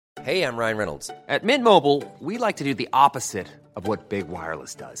Hey, I'm Ryan Reynolds. At Mint Mobile, we like to do the opposite of what Big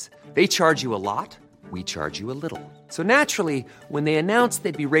Wireless does. They charge you a lot, we charge you a little. So naturally, when they announced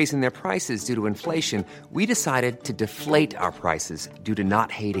they'd be raising their prices due to inflation, we decided to deflate our prices due to not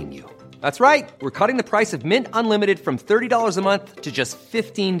hating you. That's right. We're cutting the price of Mint Unlimited from $30 a month to just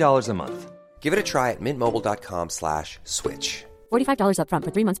 $15 a month. Give it a try at mintmobile.com/switch. $45 up front for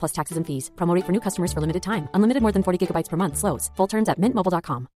 3 months plus taxes and fees. Promo rate for new customers for limited time. Unlimited more than 40 gigabytes per month. Slows full terms at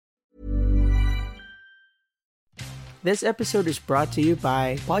mintmobile.com. This episode is brought to you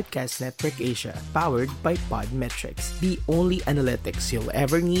by Podcast Network Asia, powered by Podmetrics, the only analytics you'll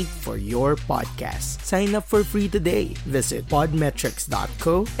ever need for your podcast. Sign up for free today. Visit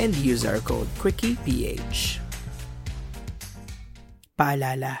podmetrics.co and use our code QUICKIEPH.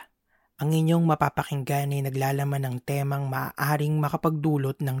 Paalala, ang inyong mapapakinggan ay naglalaman ng temang maaaring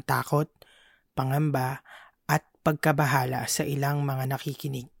makapagdulot ng takot, pangamba, at pagkabahala sa ilang mga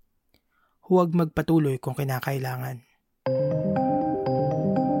nakikinig. Huwag magpatuloy kung kinakailangan.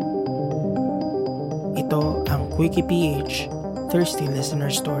 Ito ang Quickie PH Thirsty Listener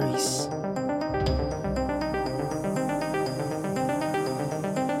Stories.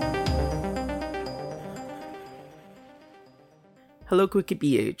 Hello Quickie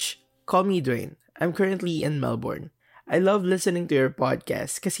PH. Call me Dwayne. I'm currently in Melbourne. I love listening to your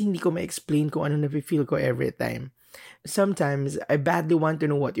podcast kasi hindi ko ma-explain kung ano na-feel ko every time. Sometimes, I badly want to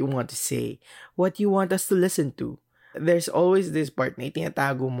know what you want to say, what you want us to listen to. There's always this part na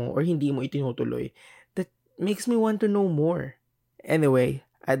itinatago mo or hindi mo itinutuloy that makes me want to know more. Anyway,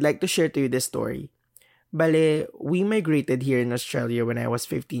 I'd like to share to you this story. Bale, we migrated here in Australia when I was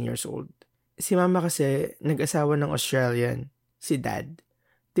 15 years old. Si mama kasi nag-asawa ng Australian, si dad.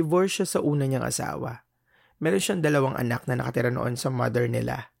 Divorce siya sa una niyang asawa. Meron siyang 2 anak na nakatira noon sa mother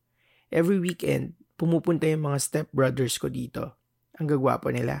nila. Every weekend, pumupunta yung mga stepbrothers ko dito. Ang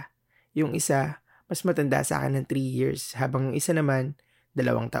gagwapo nila. Yung isa, mas matanda sa akin ng 3 years, habang yung isa naman,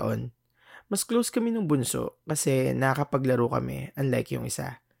 2 taon. Mas close kami ng bunso kasi nakakapaglaro kami, unlike yung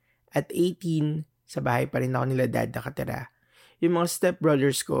isa. At 18, sa bahay pa rin ako nila dad nakatira. Yung mga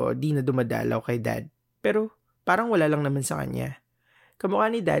stepbrothers ko, di na dumadalaw kay dad. Pero parang wala lang naman sa kanya. Kamukha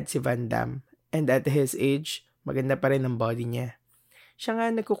ni dad si Van Damme, and at his age, maganda pa rin ang body niya. Siya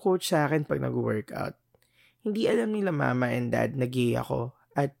nga nagko-coach sa akin pag nag-workout. Hindi alam nila mama and dad na gay ako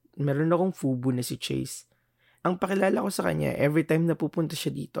at meron akong fubu na si Chase. Ang pakilala ko sa kanya every time na pupunta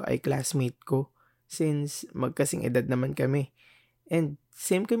siya dito ay classmate ko since magkasing edad naman kami. And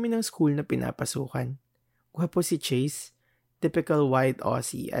same kami ng school na pinapasukan. Gwapo si Chase, typical white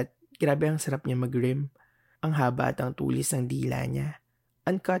Aussie at grabe ang sarap niya mag-rim. Ang haba at ang tulis ng dila niya.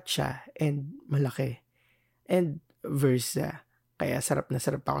 Uncut siya and malaki. And versa, kaya sarap na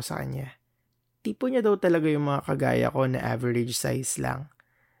sarap ako sa kanya. Tipo niya daw talaga yung mga kagaya ko na average size lang.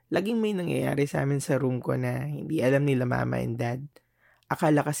 Laging may nangyayari sa amin sa room ko na hindi alam nila mama and dad.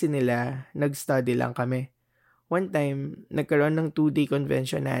 Akala kasi nila nag-study lang kami. One time, nagkaroon ng 2-day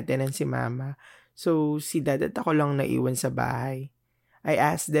convention natin ng si mama. So, si dad at ako lang naiwan sa bahay. I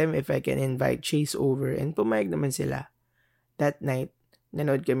asked them if I can invite Chase over and pumayag naman sila. That night,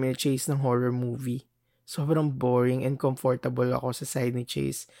 nanood kami ni Chase ng horror movie. Sobrang boring and comfortable ako sa side ni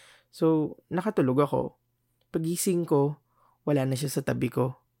Chase. So, nakatulog ako. Pagising ko, wala na siya sa tabi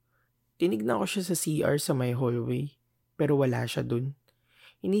ko. Tinignan ko siya sa CR sa may hallway, pero wala siya dun.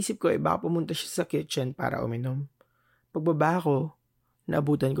 Inisip ko baka pumunta siya sa kitchen para uminom. Pagbaba ko,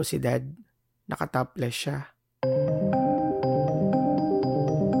 naabutan ko si dad. Nakatopless siya.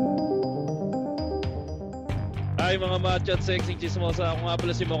 Hi mga macho at sexy chismosa. Ako nga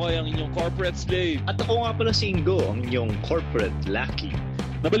pala si Makoy, ang inyong corporate slave. At ako nga pala si Ingo, ang inyong corporate lucky.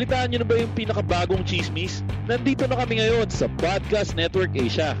 Nabalitaan niyo na ba yung pinakabagong chismis? Nandito na kami ngayon sa Podcast Network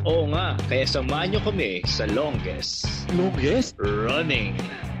Asia. Oo nga, kaya samahan niyo kami sa longest running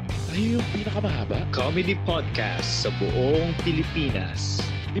Ay, yung pinakamahaba? comedy podcast sa buong Pilipinas.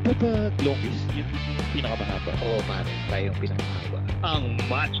 Di ba pag longest, yun yung pinakamahaba? Oo pare, tayo yung pinakamahaba. Ang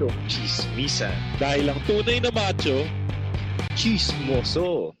Macho Chismisan. Dahil ang tunay na macho,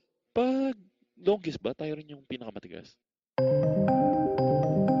 Chismoso. pag longest ba, tayo rin yung pinakamatigas?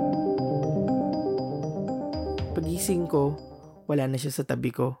 Pagising ko, wala na siya sa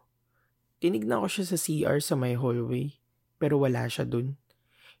tabi ko. Tinignan ko siya sa CR sa may hallway, pero wala siya dun.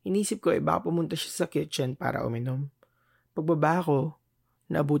 Inisip ko baka pumunta siya sa kitchen para uminom. Pagbaba ko,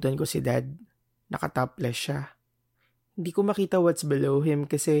 naabutan ko si dad. Nakatopless siya. Hindi ko makita what's below him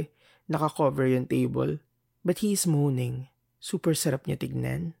kasi nakakover yung table. But he's mooning. Super sarap niya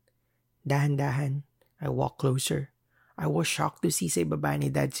tignan. Dahan-dahan, I walk closer. I was shocked to see sa ibaba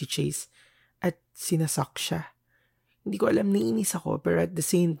ni dad si Chase at sinasak siya. Hindi ko alam, naiinis ako, pero at the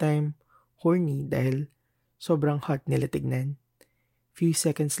same time, horny dahil sobrang hot nila tignan. Few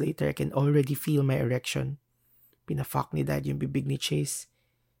seconds later, I can already feel my erection. Pinafuck ni Dad yung bibig ni Chase.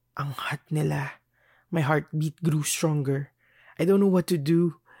 Ang hot nila. My heartbeat grew stronger. I don't know what to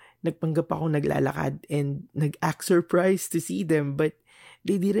do. Nagpanggap ako naglalakad and nag-act surprised to see them, but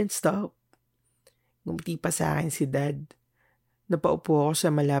they didn't stop. Ngumiti pa sa akin si Dad. Napaupo ako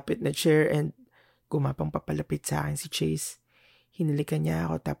sa malapit na chair and gumapang papalapit sa akin si Chase. Hinalikan niya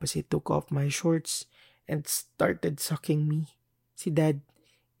ako tapos he took off my shorts and started sucking me. Si Dad,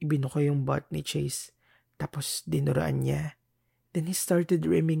 ibinuko yung butt ni Chase. Tapos dinuraan niya. Then he started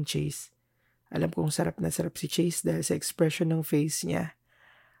rimming Chase. Alam kong sarap na sarap si Chase dahil sa expression ng face niya.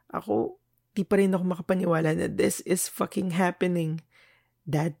 Ako, di pa rin ako makapaniwala na this is fucking happening.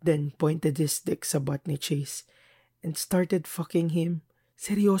 Dad then pointed his dick sa butt ni Chase and started fucking him.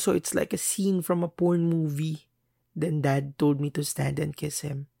 Seryoso, it's like a scene from a porn movie. Then Dad told me to stand and kiss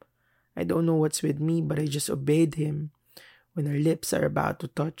him. I don't know what's with me, but I just obeyed him. When our lips are about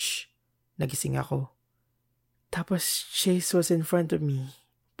to touch, nagising ako. Tapos Chase was in front of me,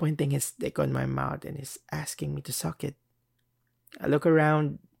 pointing his dick on my mouth and is asking me to suck it. I look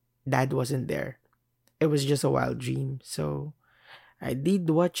around, Dad wasn't there. It was just a wild dream, so I did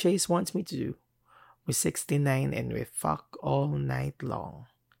what Chase wants me to do. We're 69 and we fuck all night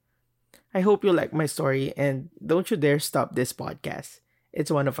long. I hope you like my story and don't you dare stop this podcast. It's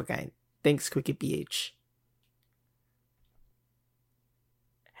one of a kind. Thanks, Quickie PH.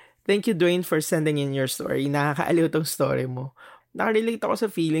 Thank you, Dwayne, for sending in your story. Nakakaaliw tong story mo. Nakarelate ako sa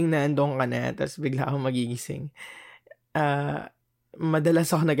feeling na andong ka na tapos bigla akong magigising.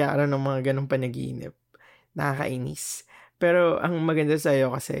 Madalas ako nagkakaroon ng mga ganong panaginip. Nakakainis. Pero ang maganda sa'yo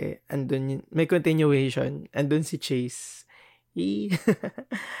kasi andun may continuation. Andun si Chase.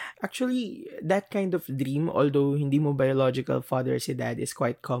 Actually, that kind of dream, although hindi mo biological father si Dad, is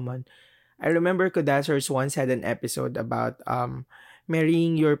quite common. I remember Kodasers once had an episode about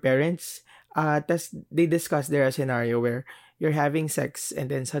marrying your parents. Tas they discussed there a scenario where you're having sex and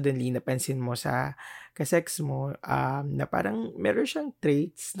then suddenly napansin mo sa kasex mo na parang meron siyang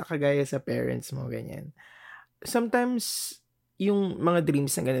traits na kagaya sa parents mo, ganyan. Sometimes, yung mga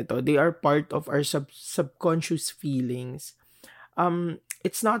dreams na ganito, they are part of our subconscious feelings.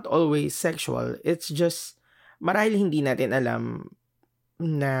 It's not always sexual. It's just, marahil hindi natin alam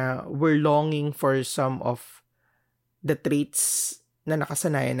na we're longing for some of the traits na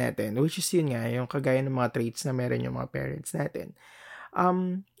nakasanayan natin, which is yun nga, yung kagaya ng mga traits na meron yung mga parents natin.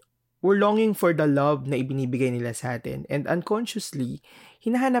 We're longing for the love na ibinibigay nila sa atin. And unconsciously,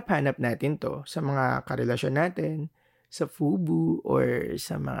 hinahanap-hanap natin to sa mga karelasyon natin, sa FUBU, or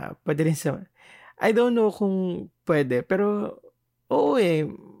sa mga, pwede rin sa, I don't know kung pwede, pero, oo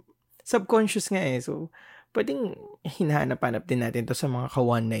subconscious nga So, pwedeng hinahanap-hanap din natin to sa mga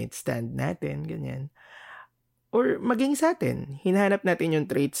ka-one night stand natin, ganyan. Or maging sa atin, hinahanap natin yung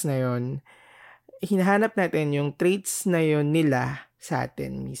traits na yon, hinahanap natin yung traits na yon nila sa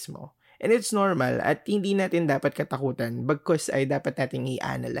atin mismo. And it's normal at hindi natin dapat katakutan bagkus ay dapat nating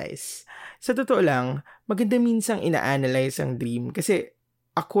i-analyze. Sa totoo lang, maganda minsang ina-analyze ang dream kasi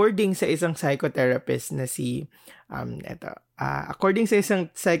according sa isang psychotherapist na si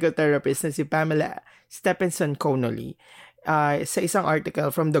Pamela Stephenson Connolly, sa isang article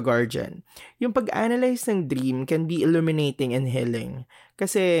from The Guardian, yung pag-analyze ng dream can be illuminating and healing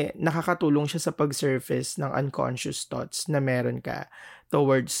kasi nakakatulong siya sa pag-surface ng unconscious thoughts na meron ka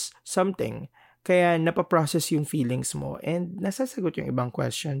towards something. Kaya napaprocess yung feelings mo and nasasagot yung ibang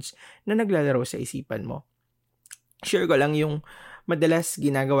questions na naglalaro sa isipan mo. Share ko lang yung madalas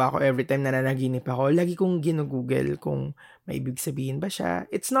ginagawa ko every time na nanaginip ako. Lagi kong ginugoogle kung may ibig sabihin ba siya.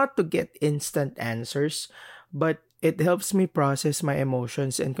 It's not to get instant answers, but it helps me process my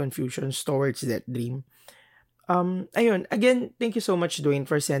emotions and confusions towards that dream. Ayun, again, thank you so much, Dwayne,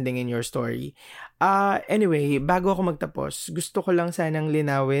 for sending in your story. Anyway, bago ako magtapos, gusto ko lang sanang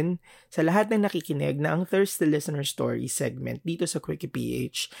linawin sa lahat ng nakikinig na ang Thirsty Listener Story segment dito sa Quickie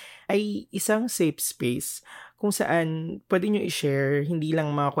PH ay isang safe space kung saan pwede nyo i-share hindi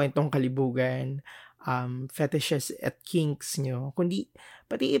lang mga kwentong kalibugan, fetishes at kinks nyo, kundi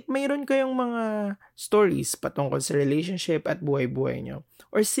pati if mayroon kayong mga stories patungkol sa relationship at buhay-buhay nyo,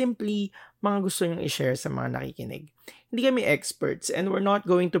 or simply mga gusto nyong i-share sa mga nakikinig. Hindi kami experts and we're not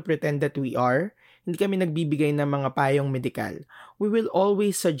going to pretend that we are. Hindi kami nagbibigay ng mga payong medikal. We will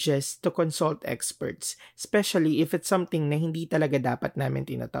always suggest to consult experts, especially if it's something na hindi talaga dapat namin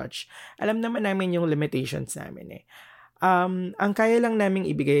tinatouch. Alam naman namin yung limitations namin Ang kaya lang naming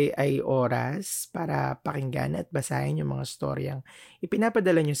ibigay ay oras para pakinggan at basahin yung mga storyang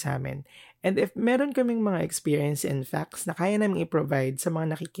ipinapadala nyo sa amin. And if meron kaming mga experience and facts na kaya naming i-provide sa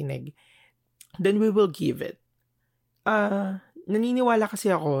mga nakikinig, then we will give it. Naniniwala kasi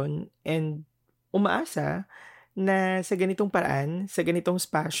ako and umaasa na sa ganitong paraan, sa ganitong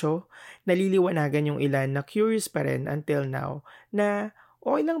spasyo, naliliwanagan yung ilan na curious pa rin until now na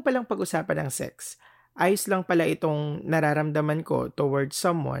okay lang palang pag-usapan ng sex. Ayos lang pala itong nararamdaman ko towards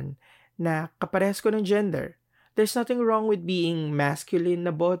someone na kaparehas ko ng gender. There's nothing wrong with being masculine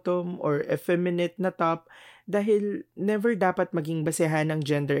na bottom or effeminate na top dahil never dapat maging basehan ng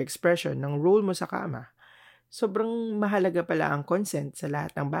gender expression ng role mo sa kama. Sobrang mahalaga pala ang consent sa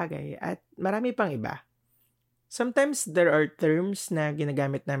lahat ng bagay at marami pang iba. Sometimes there are terms na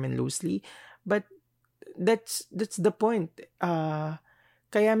ginagamit namin loosely, but that's the point.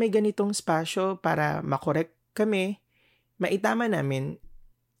 Kaya may ganitong spasyo para makorek kami, maitama namin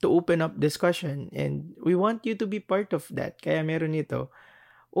to open up discussion and we want you to be part of that. Kaya meron ito.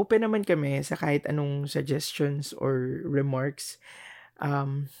 Open naman kami sa kahit anong suggestions or remarks,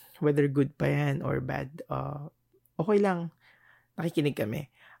 whether good pa yan or bad. Okay lang, nakikinig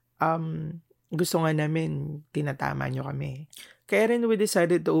kami. Gusto nga namin tinatama nyo kami. Kaya rin we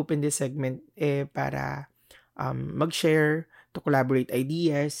decided to open this segment para mag-share, to collaborate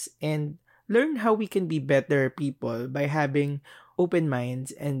ideas, and learn how we can be better people by having open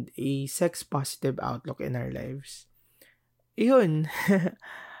minds and a sex-positive outlook in our lives. Iyon.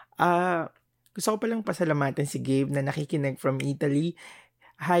 Gusto ko palang pasalamatan si Gabe na nakikinig from Italy.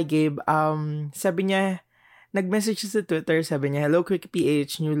 Hi Gabe. Sabi niya, nag-message sa Twitter, sabi niya, "Hello Quick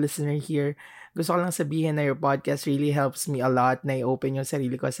PH, new listener here. Gusto ko lang sabihin na your podcast really helps me a lot na i-open yung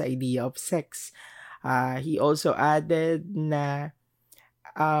sarili ko sa idea of sex." He also added na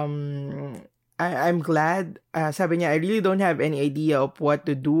I'm glad. Sabi niya, "I really don't have any idea of what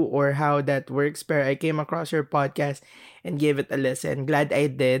to do or how that works, pero I came across your podcast and gave it a listen. Glad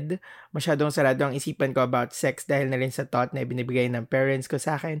I did. Masyadong sarado ang isipan ko about sex dahil na rin sa thought na ibinibigay ng parents ko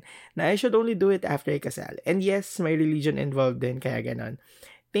sa akin na I should only do it after ikasal. And yes, may religion involved din, kaya ganon.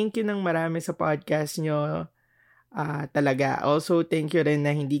 Thank you ng marami sa podcast nyo. Talaga. Also, thank you rin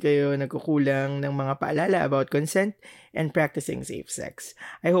na hindi kayo nagkukulang ng mga paalala about consent and practicing safe sex.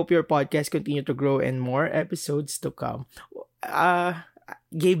 I hope your podcast continue to grow and more episodes to come."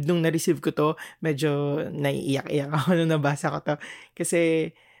 Gabe, nung na-receive ko to, medyo naiiyak-iyak ako nung nabasa ko to.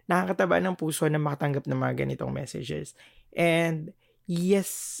 Kasi nakakataba ng puso na makatanggap ng mga ganitong messages. And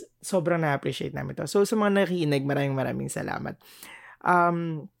yes, sobrang na-appreciate namin to. So, sa mga nakikinig, maraming salamat.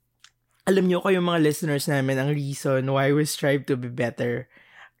 Alam niyo kayong mga listeners namin ang reason why we strive to be better.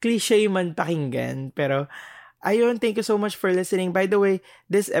 Cliché man pakinggan, pero ayun, thank you so much for listening. By the way,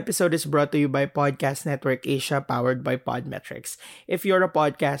 this episode is brought to you by Podcast Network Asia, powered by Podmetrics. If you're a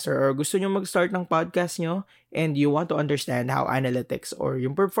podcaster or gusto nyo mag-start ng podcast nyo and you want to understand how analytics or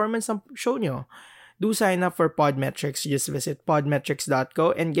yung performance ng show nyo, do sign up for Podmetrics. Just visit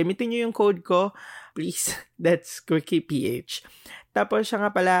podmetrics.co and gamitin nyo yung code ko, please. That's QuickiePH. Tapos siya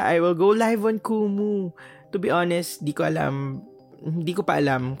nga pala, I will go live on Kumu. To be honest, hindi ko pa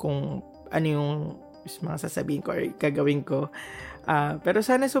alam kung ano yung mga sasabihin ko or gagawin ko. Pero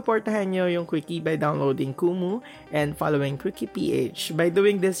sana supportahan nyo yung Quickie by downloading Kumu and following QuickiePH. By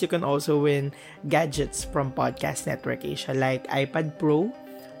doing this, you can also win gadgets from Podcast Network Asia like iPad Pro,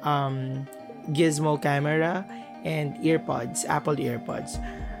 Gizmo camera, and earpods, Apple earpods.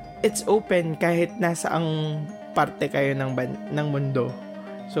 It's open kahit nasa ang parte kayo ng mundo.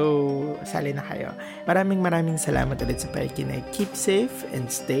 So, sali na kayo. Maraming salamat ulit sa pakikinig. Keep safe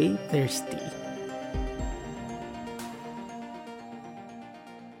and stay thirsty.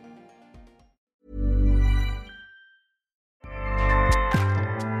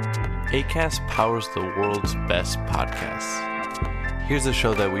 Acast powers the world's best podcasts. Here's a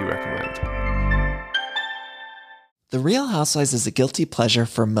show that we recommend. The Real Housewives is a guilty pleasure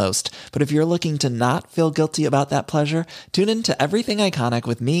for most, but if you're looking to not feel guilty about that pleasure, tune in to Everything Iconic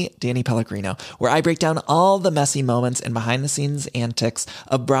with me, Danny Pellegrino, where I break down all the messy moments and behind-the-scenes antics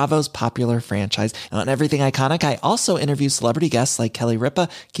of Bravo's popular franchise. And on Everything Iconic, I also interview celebrity guests like Kelly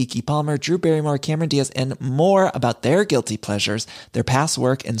Ripa, Keke Palmer, Drew Barrymore, Cameron Diaz, and more about their guilty pleasures, their past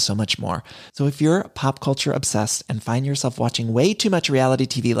work, and so much more. So if you're pop culture obsessed and find yourself watching way too much reality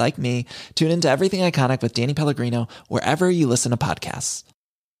TV like me, tune in to Everything Iconic with Danny Pellegrino, wherever you listen to podcasts.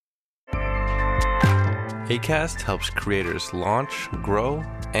 Acast helps creators launch, grow,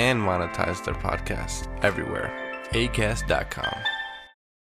 and monetize their podcasts everywhere. Acast.com.